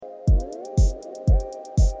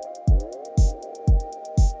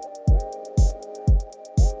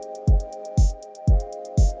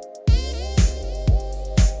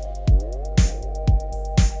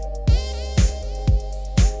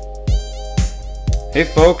Hey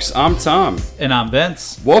folks, I'm Tom. And I'm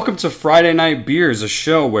Vince. Welcome to Friday Night Beers, a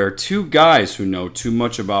show where two guys who know too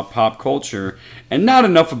much about pop culture and not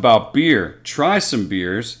enough about beer try some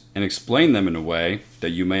beers and explain them in a way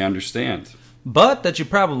that you may understand. But that you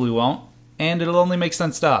probably won't, and it'll only make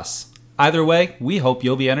sense to us. Either way, we hope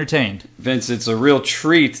you'll be entertained. Vince, it's a real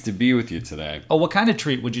treat to be with you today. Oh, what kind of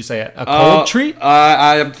treat would you say? A cold treat?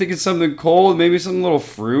 I'm thinking something cold, maybe something a little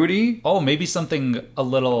fruity. Oh, maybe something a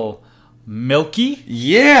little milky?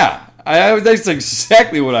 Yeah, that's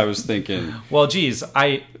exactly what I was thinking. Well, geez,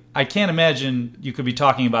 I can't imagine you could be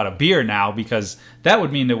talking about a beer now, because that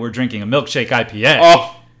would mean that we're drinking a milkshake IPA.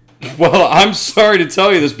 Oh, well, I'm sorry to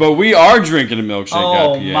tell you this, but we are drinking a milkshake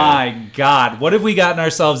IPA. Oh my God, what have we gotten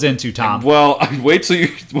ourselves into, Tom? Well, wait till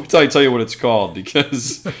I tell you what it's called,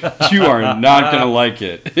 because you are not going to like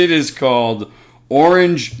it. It is called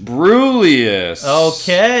Orange Brewlius.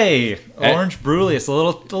 Okay, Orange Brewlius, a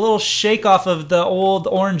little shake off of the old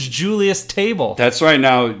Orange Julius table. That's right.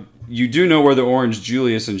 Now, you do know where the Orange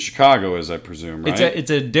Julius in Chicago is, I presume, right?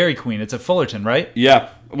 It's a Dairy Queen. It's a Fullerton, right? Yeah.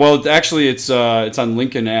 Well, actually, it's on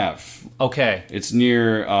Lincoln Ave. Okay. It's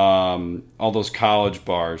near all those college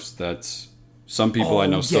bars that some people I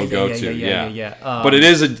know still go to. Yeah. But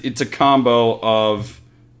it's a combo of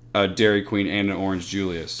a Dairy Queen and an Orange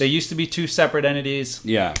Julius. They used to be two separate entities.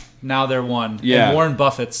 Yeah. Now they're one. Yeah. And Warren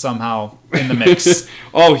Buffett's somehow in the mix.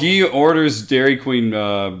 Oh, he orders Dairy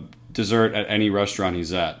Queen dessert at any restaurant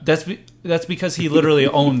he's at. That's because he literally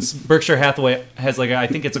owns Berkshire Hathaway has I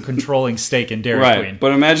think it's a controlling stake in Dairy Right. Queen.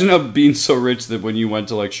 But imagine being so rich that when you went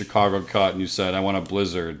to Chicago Cut and you said, I want a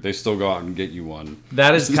Blizzard, they still go out and get you one.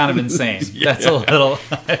 That is kind of insane. Yeah. That's a little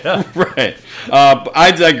Right. But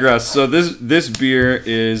I digress. So this beer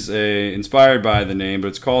is inspired by the name, but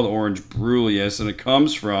it's called Orange Brewlius, and it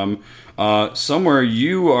comes from somewhere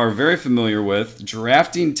you are very familiar with,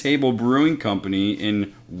 Drafting Table Brewing Company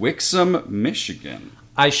in Wixom, Michigan.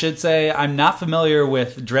 I should say I'm not familiar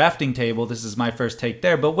with Drafting Table. This is my first take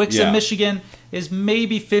there. But Wixom, Michigan is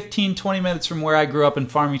maybe 15, 20 minutes from where I grew up in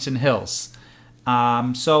Farmington Hills.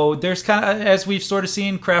 So there's kind of, as we've sort of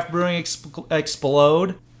seen craft brewing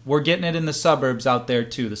explode, we're getting it in the suburbs out there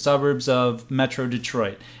too, the suburbs of Metro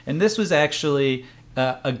Detroit. And this was actually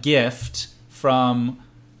a gift from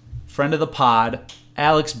friend of the pod,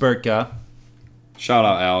 Alex Burtka. Shout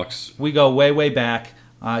out, Alex. We go way, way back.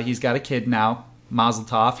 He's got a kid now. Mazel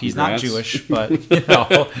tov. He's Congrats. Not Jewish, but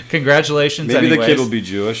congratulations. Maybe anyways. the kid will be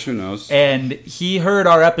Jewish. Who knows? And he heard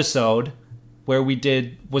our episode where we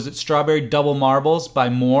did, was it Strawberry Double Marbles by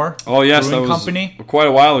Moore? Oh yes, Brewing that was Company? Quite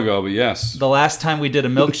a while ago, but yes. The last time we did a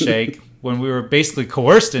milkshake, when we were basically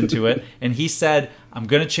coerced into it, and he said, "I'm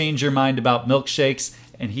going to change your mind about milkshakes."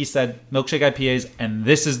 And he said milkshake IPAs, and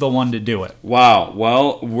this is the one to do it. Wow.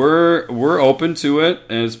 Well, we're open to it,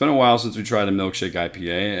 and it's been a while since we tried a milkshake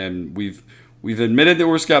IPA, and we've admitted that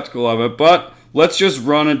we're skeptical of it, but let's just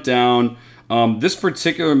run it down. This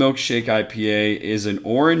particular milkshake IPA is an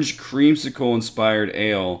orange creamsicle inspired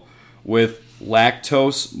ale with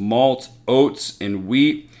lactose, malt, oats, and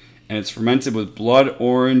wheat, and it's fermented with blood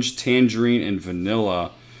orange, tangerine, and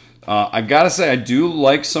vanilla. I gotta say, I do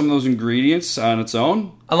like some of those ingredients on its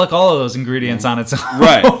own. I like all of those ingredients on its own.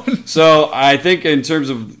 Right. So I think in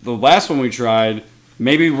terms of the last one we tried,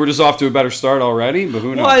 maybe we're just off to a better start already, but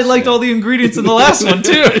who knows? Well, I liked all the ingredients in the last one,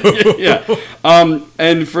 too. Yeah.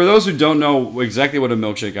 And for those who don't know exactly what a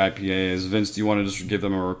milkshake IPA is, Vince, do you want to just give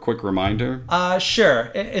them a quick reminder?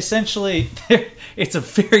 Sure. Essentially, it's a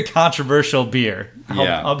very controversial beer.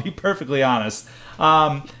 I'll be perfectly honest.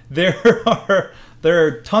 There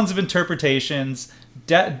are tons of interpretations,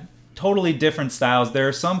 totally different styles. There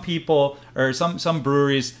are some people, or some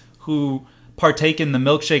breweries who partake in the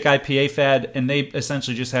milkshake IPA fad, and they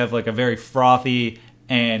essentially just have a very frothy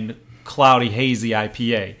and cloudy, hazy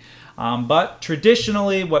IPA. But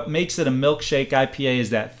traditionally, what makes it a milkshake IPA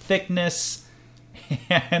is that thickness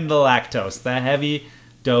and the lactose, the heavy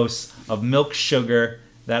dose of milk sugar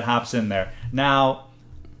that hops in there. Now,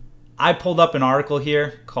 I pulled up an article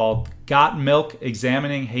here called Got Milk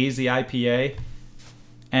Examining Hazy IPA,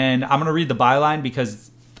 and I'm going to read the byline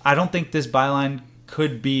because I don't think this byline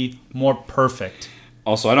could be more perfect.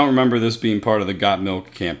 Also, I don't remember this being part of the Got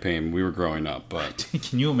Milk campaign when we were growing up, but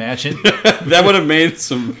can you imagine? That would have made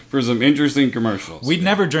for some interesting commercials. We'd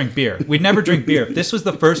never drink beer. If this was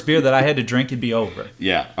the first beer that I had to drink, it'd be over.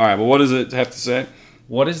 Yeah. All right. Well, what does it have to say?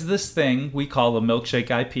 What is this thing we call a milkshake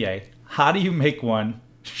IPA? How do you make one?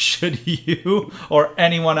 Should you or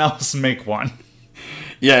anyone else make one?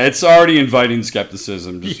 Yeah, it's already inviting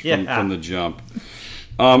skepticism just from the jump.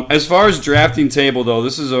 As far as Drafting Table, though,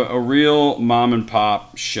 this is a real mom and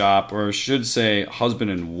pop shop, or I should say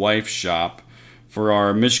husband and wife shop, for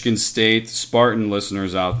our Michigan State Spartan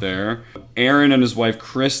listeners out there. Aaron and his wife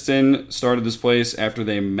Kristen started this place after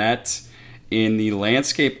they met in the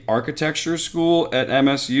landscape architecture school at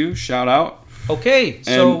MSU. Shout out. Okay,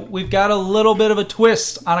 so we've got a little bit of a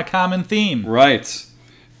twist on a common theme. Right.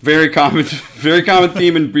 Very common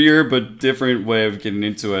theme in beer, but different way of getting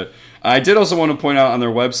into it. I did also want to point out on their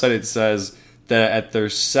website, it says that at their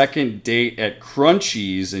second date at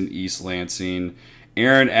Crunchies in East Lansing,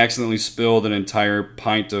 Aaron accidentally spilled an entire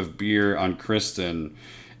pint of beer on Kristen.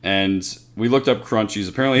 And we looked up Crunchies.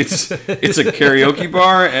 Apparently it's a karaoke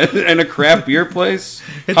bar and a craft beer place.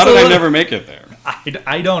 How did I never make it there?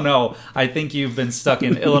 I don't know. I think you've been stuck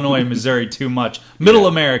in Illinois and Missouri too much. Middle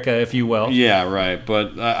America, if you will. Yeah, right.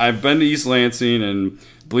 But I've been to East Lansing, and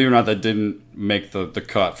believe it or not, that didn't make the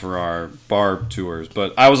cut for our bar tours.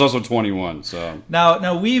 But I was also 21, so.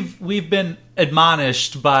 Now we've been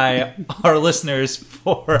admonished by our listeners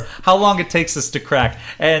for how long it takes us to crack.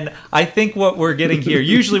 And I think what we're getting here,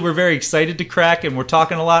 usually we're very excited to crack and we're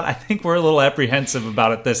talking a lot. I think we're a little apprehensive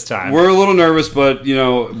about it this time. We're a little nervous, but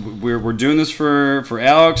we're doing this for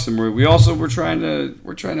Alex, and we're trying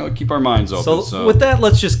to keep our minds open. So with that,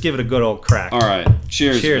 let's just give it a good old crack. All right.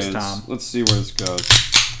 Cheers, Vince. Tom. Let's see where this goes.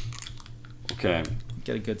 Okay.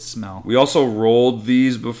 Get a good smell. We also rolled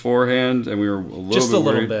these beforehand, and we were Just a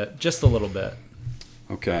little bit.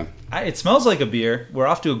 Okay. It smells like a beer. We're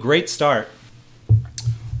off to a great start.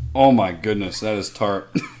 Oh my goodness, that is tart.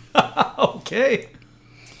 Okay.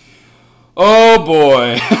 Oh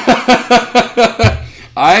boy.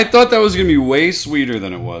 I thought that was going to be way sweeter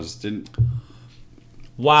than it was.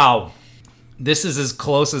 Wow. This is as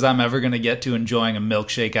close as I'm ever going to get to enjoying a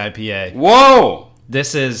milkshake IPA. Whoa!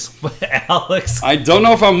 This is Alex. I don't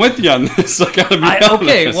know if I'm with you on this. I gotta be honest.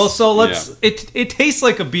 Okay, well, so let's. Yeah. It tastes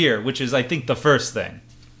like a beer, which is, I think, the first thing.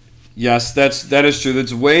 Yes, that is true.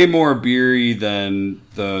 That's way more beery than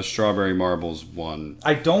the Strawberry Marbles one.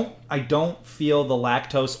 I don't feel the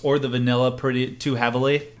lactose or the vanilla too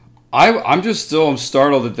heavily. I'm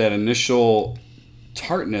startled at that initial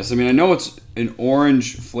tartness. I mean, I know it's an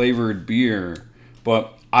orange flavored beer,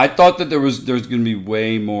 but I thought that there's going to be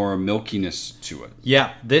way more milkiness to it.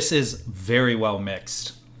 Yeah, this is very well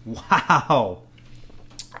mixed. Wow.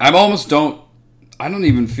 I don't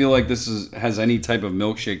even feel like this has any type of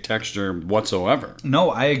milkshake texture whatsoever.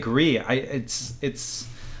 No, I agree. It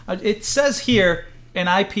says here an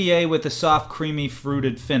IPA with a soft, creamy,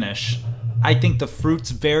 fruited finish. I think the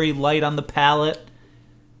fruit's very light on the palate.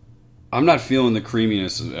 I'm not feeling the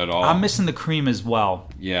creaminess at all. I'm missing the cream as well.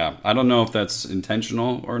 Yeah, I don't know if that's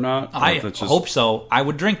intentional or not. I hope so. I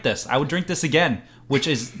would drink this. I would drink this again, which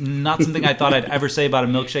is not something I thought I'd ever say about a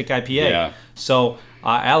milkshake IPA. Yeah. So,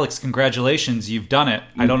 Alex, congratulations, you've done it.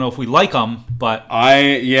 I don't know if we like them, but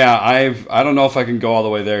I don't know if I can go all the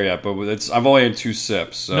way there yet. But I've only had 2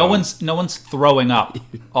 sips. So. No one's throwing up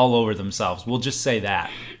all over themselves. We'll just say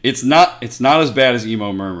that. It's not as bad as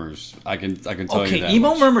Emo Murmurs. I can tell you that. Okay,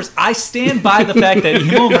 Emo Murmurs. I stand by the fact that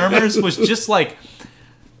Emo Murmurs was just like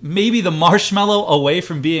maybe the marshmallow away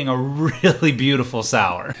from being a really beautiful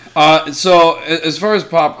sour. So as far as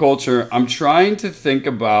pop culture, I'm trying to think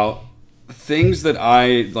about things that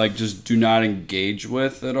I just do not engage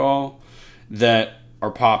with at all that are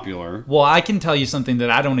popular. Well, I can tell you something that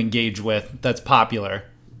I don't engage with that's popular.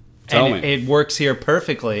 Tell me. It works here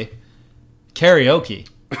perfectly. Karaoke.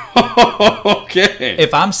 Okay.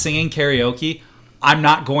 If I'm singing karaoke, I'm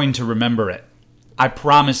not going to remember it. I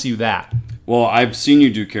promise you that. Well, I've seen you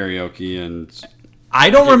do karaoke, and I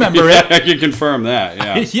don't remember it. I can confirm that.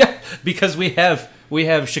 Yeah, yeah, because we have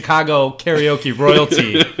Chicago karaoke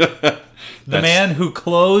royalty. The man who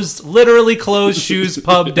literally closed Shoes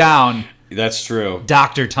Pub down. That's true.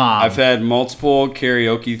 Dr. Tom. I've had multiple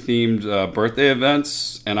karaoke-themed birthday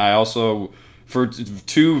events, and I also, for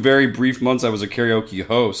 2 very brief months, I was a karaoke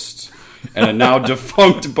host. And a now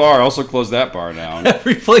defunct bar also closed that bar down.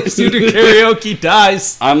 Every place you do karaoke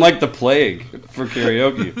dies. I'm like the plague for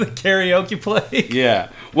karaoke. The karaoke plague? Yeah.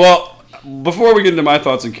 Well, before we get into my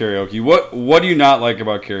thoughts on karaoke, what do you not like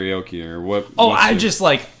about karaoke? Or what?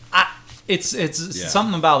 It's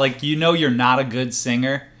something about you're not a good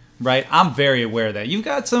singer, right? I'm very aware of that. You've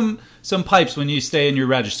got some pipes when you stay in your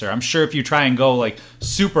register. I'm sure if you try and go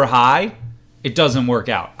super high, it doesn't work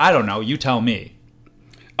out. I don't know. You tell me.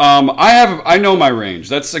 I know my range.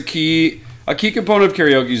 That's a key component of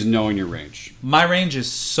karaoke is knowing your range. My range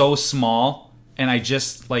is so small, and I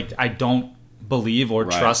just I don't believe or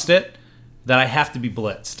trust it that I have to be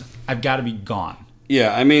blitzed. I've got to be gone.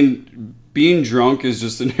 Yeah, I mean, being drunk is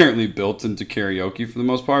just inherently built into karaoke for the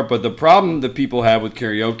most part. But the problem that people have with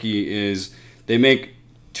karaoke is they make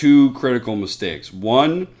two critical mistakes.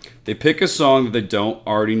 One, they pick a song that they don't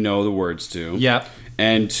already know the words to. Yep.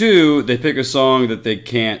 And two, they pick a song that they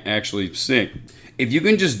can't actually sing. If you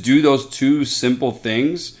can just do those two simple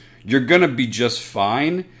things, you're going to be just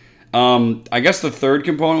fine. I guess the third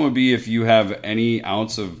component would be if you have any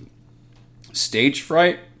ounce of stage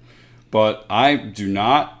fright, but I do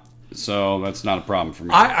not, so that's not a problem for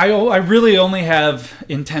me. I really only have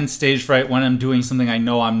intense stage fright when I'm doing something I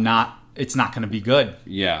know it's not going to be good.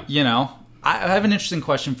 Yeah. You know? I have an interesting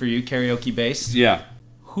question for you, karaoke based. Yeah.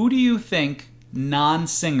 Who do you think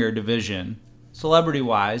non-singer division,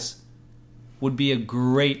 celebrity-wise, would be a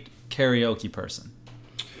great karaoke person?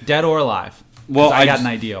 Dead or alive? Well, I got an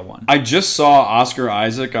idea of one. I just saw Oscar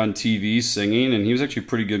Isaac on TV singing, and he was actually a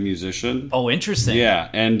pretty good musician. Oh, interesting. Yeah,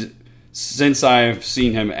 and since I've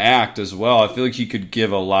seen him act as well, I feel like he could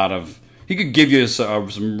give he could give you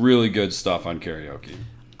some really good stuff on karaoke.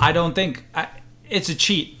 I don't think... it's a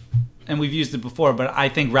cheat, and we've used it before, but I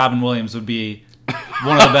think Robin Williams would be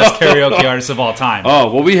one of the best karaoke artists of all time.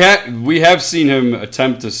 Oh, well, we have seen him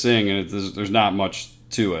attempt to sing, and there's not much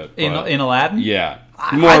to it. In Aladdin? Yeah.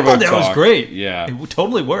 I thought that was great. Yeah. It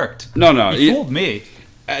totally worked. No. He fooled me.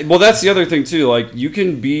 Well, that's the other thing, too. Like, you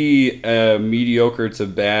can be a mediocre to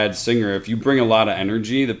bad singer. If you bring a lot of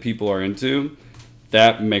energy that people are into,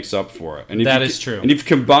 that makes up for it. And that is true. And if you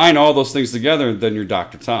combine all those things together, then you're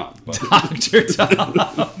Dr. Tom. Dr. Tom.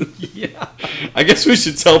 Yeah. I guess we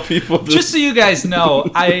should tell people this. Just so you guys know,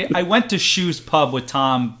 I went to Shoe's Pub with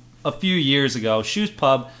Tom a few years ago. Shoe's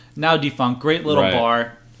Pub, now defunct, great little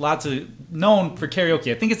bar. Lots of known for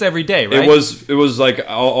karaoke. I think it's every day, right? It was like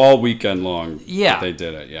all weekend long. Yeah, that they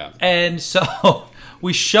did it. Yeah, and so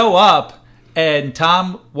we show up, and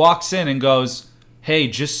Tom walks in and goes, "Hey,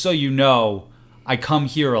 just so you know, I come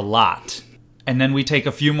here a lot." And then we take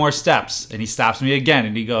a few more steps, and he stops me again,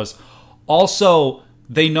 and he goes, "Also,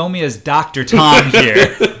 they know me as Dr. Tom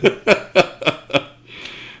here."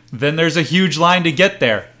 Then there's a huge line to get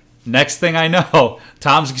there. Next thing I know,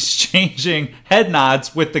 Tom's exchanging head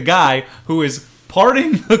nods with the guy who is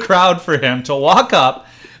parting the crowd for him to walk up.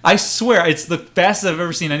 I swear, it's the fastest I've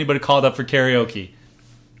ever seen anybody called up for karaoke.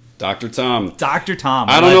 Dr. Tom. Dr. Tom.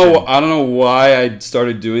 I don't know why I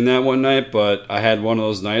started doing that one night, but I had one of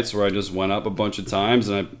those nights where I just went up a bunch of times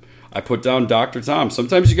and I put down Dr. Tom.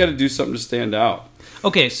 Sometimes you got to do something to stand out.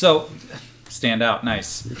 Okay, so stand out,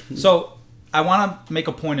 nice. So I want to make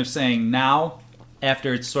a point of saying now,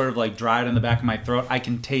 after it's sort of like dried in the back of my throat, I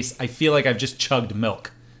feel like I've just chugged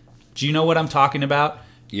milk. Do you know what I'm talking about?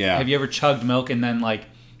 Yeah. Have you ever chugged milk and then like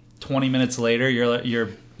 20 minutes later you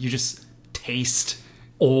just taste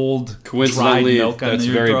old dried milk on your throat? That's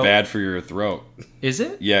very bad for your throat. Is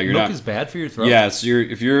it? Yeah, milk is bad for your throat? Yeah, so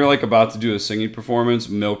if you're like about to do a singing performance,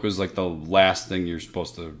 milk is like the last thing you're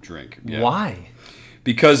supposed to drink. Yeah. Why?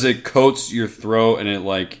 Because it coats your throat and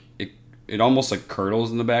it almost like curdles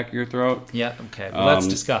in the back of your throat. Yeah, okay. Well, that's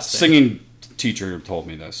disgusting. Singing teacher told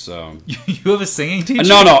me this, so... You have a singing teacher?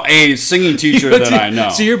 No, a singing teacher that I know.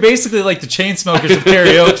 So you're basically like the Chainsmokers of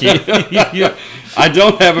karaoke. I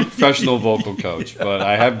don't have a professional vocal coach, but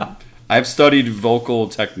I've studied vocal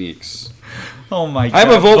techniques. Oh my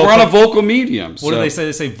God. We're on a vocal medium. What do they say?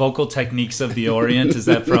 They say vocal techniques of the Orient. Is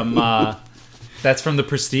that from... that's from The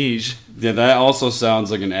Prestige. Yeah, that also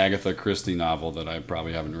sounds like an Agatha Christie novel that I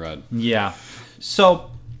probably haven't read. Yeah.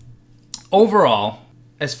 So, overall,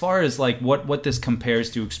 as far as like what this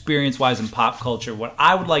compares to experience-wise in pop culture, what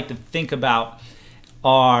I would like to think about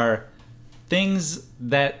are things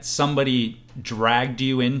that somebody dragged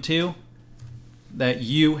you into that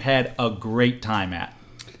you had a great time at.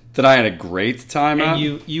 That I had a great time at?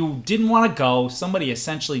 And you didn't want to go. Somebody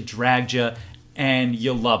essentially dragged you, and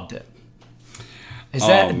you loved it.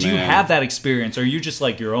 Do you have that experience, or are you just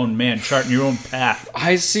like your own man, charting your own path?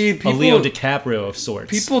 I see people, a Leo DiCaprio of sorts.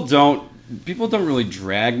 People don't really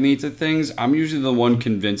drag me to things. I'm usually the one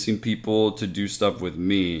convincing people to do stuff with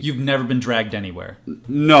me. You've never been dragged anywhere?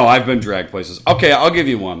 No, I've been dragged places. Okay, I'll give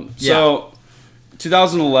you one. Yeah. So,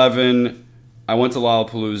 2011, I went to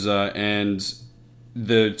Lollapalooza, and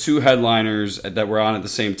the two headliners that were on at the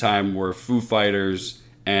same time were Foo Fighters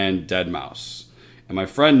and Deadmau5. And my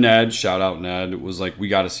friend Ned, shout out Ned, was like, we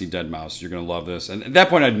got to see Deadmau5. You're going to love this. And at that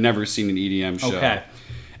point, I'd never seen an EDM show. Okay.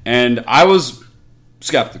 And I was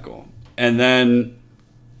skeptical. And then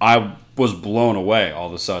I was blown away all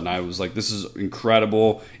of a sudden. I was like, this is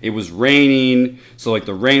incredible. It was raining. So, like,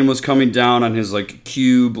 the rain was coming down on his, like,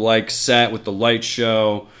 cube-like set with the light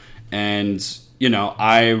show. And, you know,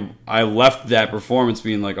 I left that performance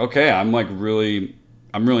being like, okay, I'm really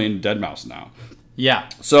into Deadmau5 now. Yeah.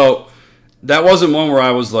 So... that wasn't one where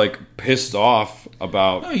I was like pissed off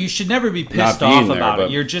about. No, you should never be pissed off about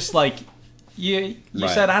it. You're just like, you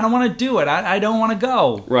said, I don't want to do it. I don't want to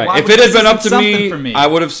go. Right. Why if it had been up to me, I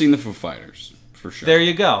would have seen the Foo Fighters for sure. There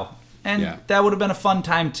you go. And that would have been a fun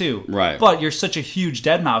time too. Right. But you're such a huge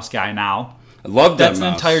Deadmau5 guy now. I love Deadmau5. That's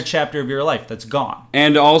an entire chapter of your life that's gone.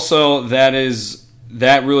 And also,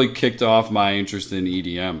 that really kicked off my interest in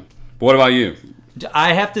EDM. But what about you?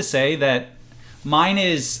 I have to say that mine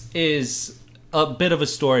is a bit of a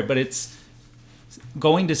story, but it's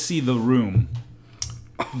going to see The Room.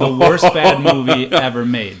 The worst bad movie ever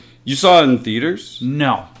made. You saw it in theaters?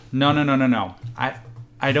 No.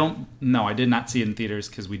 I don't. No, I did not see it in theaters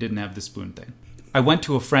because we didn't have the spoon thing. I went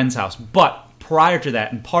to a friend's house, but prior to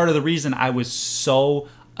that, and part of the reason I was so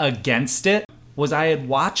against it was I had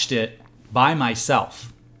watched it by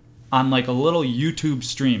myself on like a little YouTube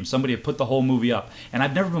stream. Somebody had put the whole movie up, and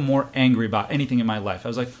I've never been more angry about anything in my life. I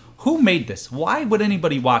was like, who made this? Why would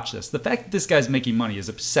anybody watch this? The fact that this guy's making money is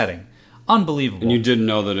upsetting. Unbelievable. And you didn't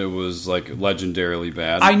know that it was like legendarily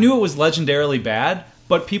bad? I knew it was legendarily bad,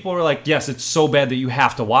 but people were like, yes, it's so bad that you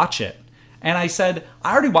have to watch it. And I said,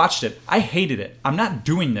 I already watched it. I hated it. I'm not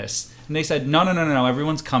doing this. And they said, no,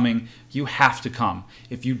 everyone's coming. You have to come.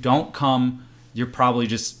 If you don't come, you're probably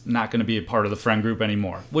just not going to be a part of the friend group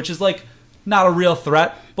anymore. Which is like not a real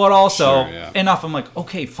threat, but also enough. I'm like,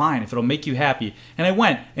 okay, fine, if it'll make you happy. And I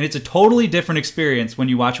went, and it's a totally different experience when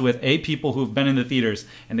you watch it with people who've been in the theaters,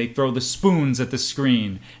 and they throw the spoons at the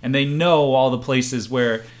screen, and they know all the places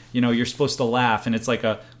where, you're supposed to laugh, and it's like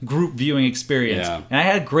a group viewing experience. Yeah. And I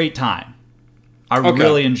had a great time. I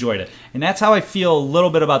really enjoyed it. And that's how I feel a little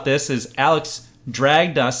bit about this, is Alex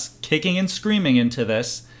dragged us kicking and screaming into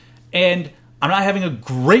this, and I'm not having a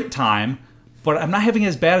great time, but I'm not having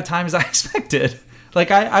as bad a time as I expected.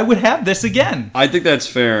 Like, I would have this again. I think that's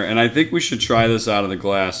fair, and I think we should try this out of the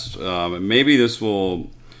glass. Maybe this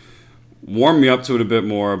will warm me up to it a bit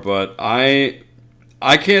more, but I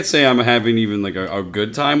can't say I'm having even like a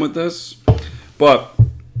good time with this, but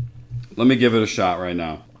let me give it a shot right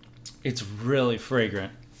now. It's really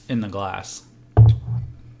fragrant in the glass.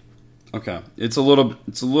 Okay. It's a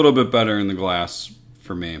little bit better in the glass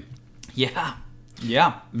for me. Yeah.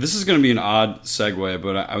 This is going to be an odd segue,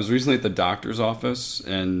 but I was recently at the doctor's office,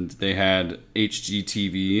 and they had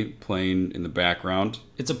HGTV playing in the background.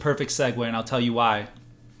 It's a perfect segue, and I'll tell you why.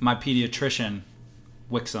 My pediatrician,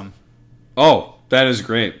 Wixom. Oh, that is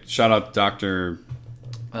great. Shout out Dr.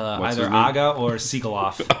 Either Aga or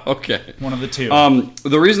Siegeloff. Okay. One of the two.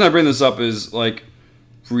 The reason I bring this up is, like,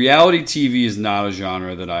 reality TV is not a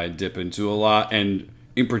genre that I dip into a lot, and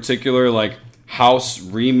in particular, like, house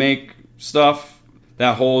remake stuff,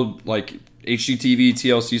 that whole, like, HGTV,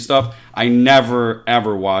 TLC stuff, I never,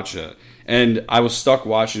 ever watch it. And I was stuck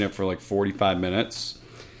watching it for, like, 45 minutes,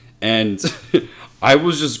 and I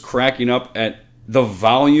was just cracking up at the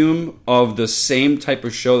volume of the same type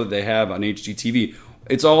of show that they have on HGTV.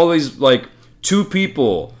 It's always like two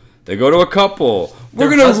people. They go to a couple. We're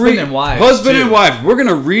gonna husband and wife. We're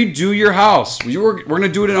gonna redo your house. We're gonna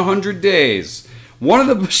do it in 100 days. One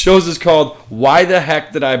of the shows is called "Why the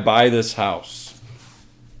Heck Did I Buy This House?"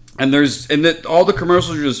 And all the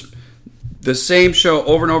commercials are just the same show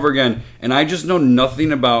over and over again. And I just know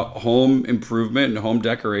nothing about home improvement and home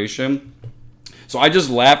decoration, so I just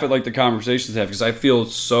laugh at like the conversations they have because I feel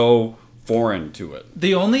so foreign to it.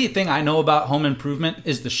 The only thing I know about home improvement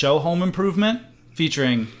is the show Home Improvement,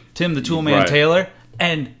 featuring Tim the Toolman Taylor,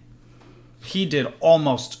 and he did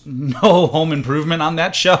almost no home improvement on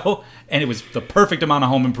that show, and it was the perfect amount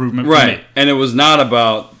of home improvement for me. And it was not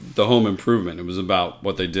about the home improvement, it was about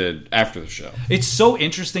what they did after the show. It's so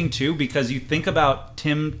interesting too, because you think about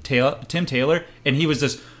Tim Taylor, and he was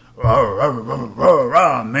this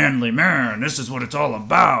manly man, this is what it's all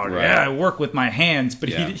about. Right. Yeah, I work with my hands, but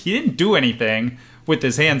he didn't do anything with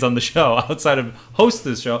his hands on the show outside of host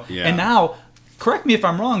this show. Yeah. And now, correct me if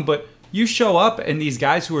I'm wrong, but you show up and these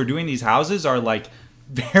guys who are doing these houses are like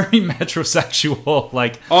very metrosexual,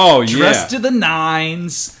 like dressed to the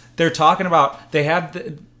nines. They're talking about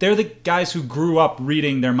they're the guys who grew up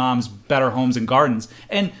reading their mom's Better Homes and Gardens,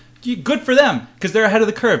 and good for them because they're ahead of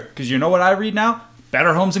the curve. Because you know what I read now?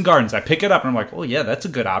 Better Homes and Gardens. I pick it up and I'm like, oh yeah, that's a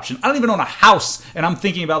good option. I don't even own a house, and I'm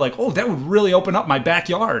thinking about like, oh, that would really open up my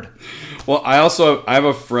backyard. Well, I have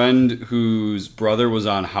a friend whose brother was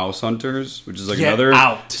on House Hunters, which is like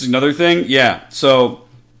another thing. Yeah. So,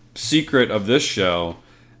 secret of this show,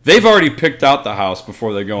 they've already picked out the house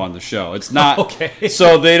before they go on the show. It's not okay.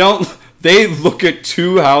 So they look at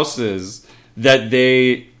two houses that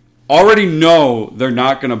they already know they're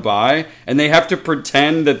not going to buy, and they have to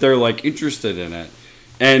pretend that they're like interested in it.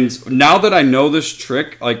 And now that I know this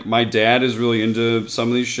trick, like my dad is really into some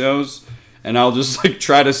of these shows, and I'll just like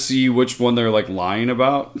try to see which one they're like lying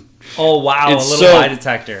about. Oh wow, a little lie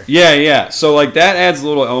detector. Yeah. So like that adds a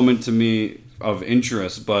little element to me of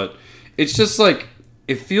interest, but it's just like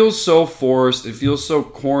it feels so forced, it feels so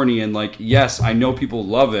corny, and like yes, I know people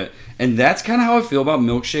love it, and that's kind of how I feel about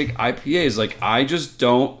milkshake IPAs. Like I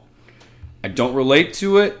don't relate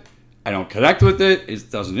to it, I don't connect with it,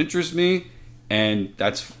 it doesn't interest me, and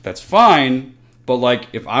that's fine. But like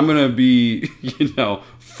if I'm gonna be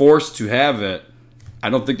forced to have it, I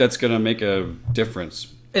don't think that's gonna make a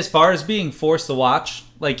difference. As far as being forced to watch,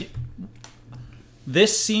 like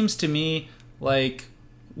this seems to me like,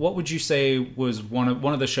 what would you say was one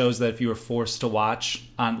of the shows that if you were forced to watch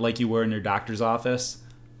on, like you were in your doctor's office,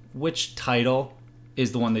 which title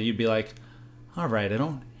is the one that you'd be like, all right, I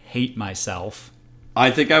don't hate myself? I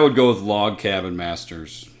think I would go with Log Cabin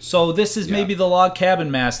Masters. So this is maybe the Log Cabin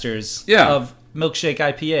Masters of milkshake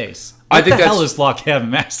IPAs. What the hell is Log Cabin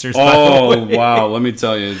Masters? Oh, wow. Let me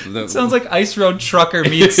tell you. It sounds like Ice Road Trucker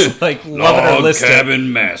meets like Love It or List It. Log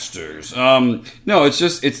Cabin Masters. No,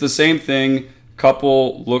 it's the same thing.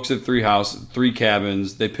 Couple looks at three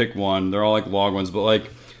cabins. They pick one. They're all like log ones, but like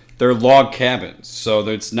they're log cabins. So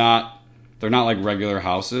they're not like regular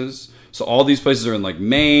houses. So all these places are in like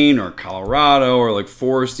Maine or Colorado or like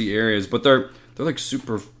foresty areas, but they're like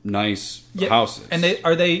super nice houses. And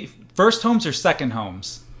are they first homes or second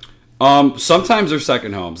homes? Sometimes they're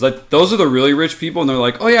second homes. Like those are the really rich people, and they're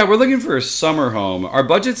like, "Oh yeah, we're looking for a summer home. Our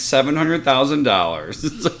budget's $700,000."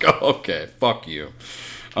 It's like, oh, okay, fuck you.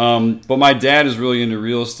 But my dad is really into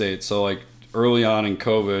real estate, so like early on in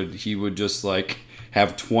COVID, he would just like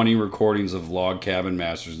have 20 recordings of Log Cabin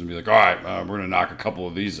Masters and be like, "All right, we're gonna knock a couple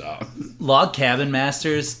of these out." Log Cabin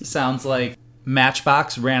Masters sounds like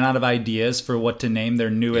Matchbox ran out of ideas for what to name their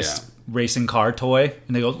newest racing car toy,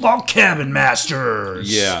 and they go, "Log Cabin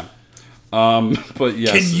Masters." Yeah. But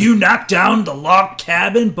yes. Can you knock down the log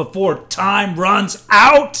cabin before time runs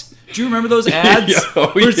out? Do you remember those ads?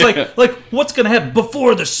 Where it's like, what's going to happen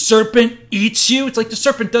before the serpent eats you? It's like the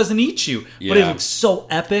serpent doesn't eat you, but it looks so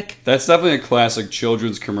epic. That's definitely a classic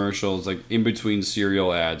children's commercial. It's like in between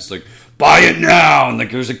cereal ads, like buy it now, and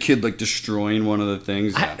like there's a kid like destroying one of the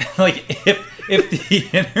things. Like if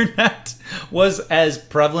the internet was as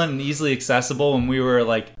prevalent and easily accessible when we were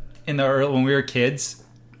like when we were kids,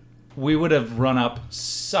 we would have run up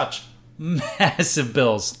such massive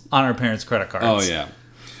bills on our parents' credit cards. Oh yeah.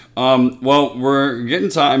 Well, we're getting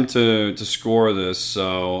time to score this,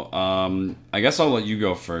 so I guess I'll let you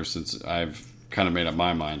go first since I've kind of made up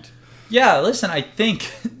my mind. Yeah, listen, I think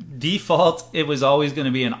default, it was always going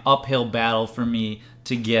to be an uphill battle for me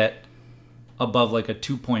to get above like a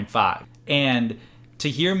 2.5. And to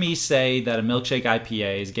hear me say that a milkshake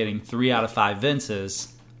IPA is getting 3 out of 5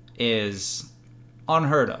 Vinces is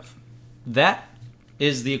unheard of. That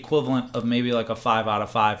is the equivalent of maybe like a 5 out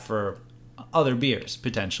of 5 for other beers,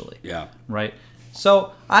 potentially. Yeah. Right?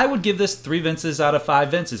 So I would give this 3 Vinces out of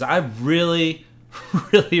 5 Vinces. I really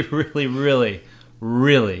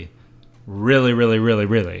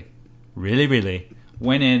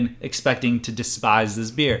went in expecting to despise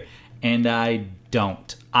this beer. And I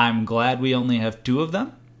don't. I'm glad we only have 2 of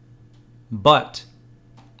them, but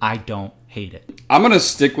I don't hate it. I'm going to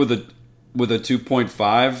stick with a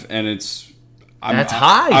 2.5, and that's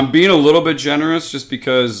high. I'm being a little bit generous just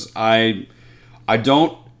because I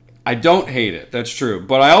don't hate it. That's true,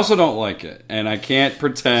 but I also don't like it, and I can't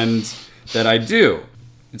pretend that I do.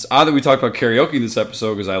 It's odd that we talked about karaoke in this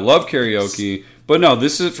episode because I love karaoke, but no,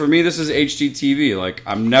 this is HGTV. Like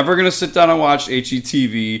I'm never gonna sit down and watch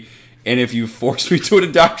HGTV, and if you force me to a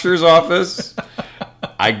doctor's office,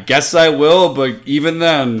 I guess I will. But even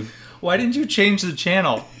then, why didn't you change the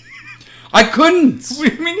channel? I couldn't. What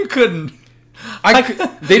do you mean you couldn't?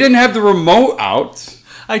 They didn't have the remote out.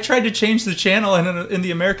 I tried to change the channel in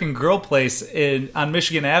the American Girl place on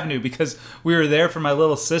Michigan Avenue because we were there for my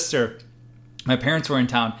little sister. My parents were in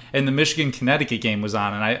town, and the Michigan-Connecticut game was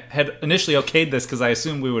on, and I had initially okayed this because I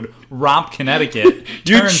assumed we would romp Connecticut.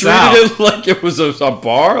 You treated it like it was a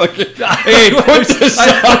bar? Like, hey, put this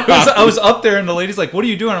I was up there, and the lady's like, "What are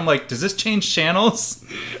you doing?" I'm like, "Does this change channels?"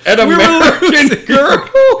 An American Girl?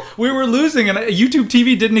 We were losing, and YouTube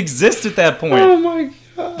TV didn't exist at that point. Oh, my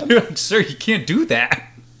God. You're like, "Sir, you can't do that."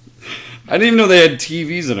 I didn't even know they had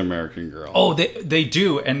TVs in American Girl. Oh, they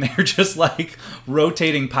do, and they're just like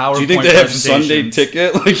rotating PowerPoint. Do you think they have Sunday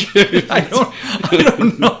Ticket? Like I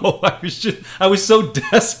don't know. I was so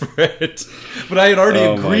desperate, but I had already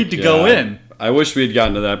agreed to go in. I wish we had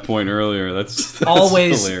gotten to that point earlier. That's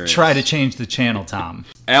always hilarious. Try to change the channel, Tom.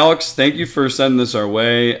 Alex, thank you for sending this our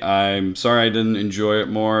way. I'm sorry I didn't enjoy it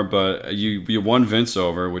more, but you won Vince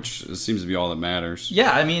over, which seems to be all that matters.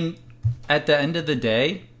 Yeah, I mean, at the end of the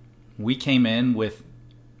day, we came in with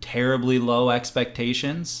terribly low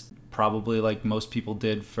expectations, probably like most people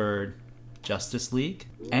did for Justice League,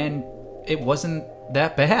 and it wasn't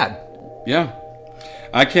that bad. Yeah.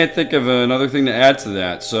 I can't think of another thing to add to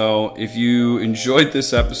that. So if you enjoyed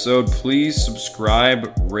this episode, please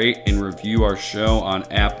subscribe, rate, and review our show on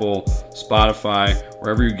Apple, Spotify,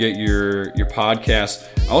 wherever you get your podcasts.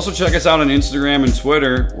 Also check us out on Instagram and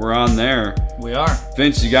Twitter. We're on there. We are.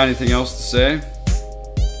 Vince, you got anything else to say?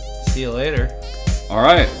 See you later. All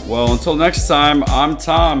right. Well, until next time, I'm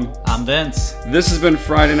Tom. I'm Vince. This has been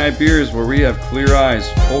Friday Night Beers, where we have clear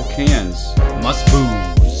eyes, full cans. Must boo.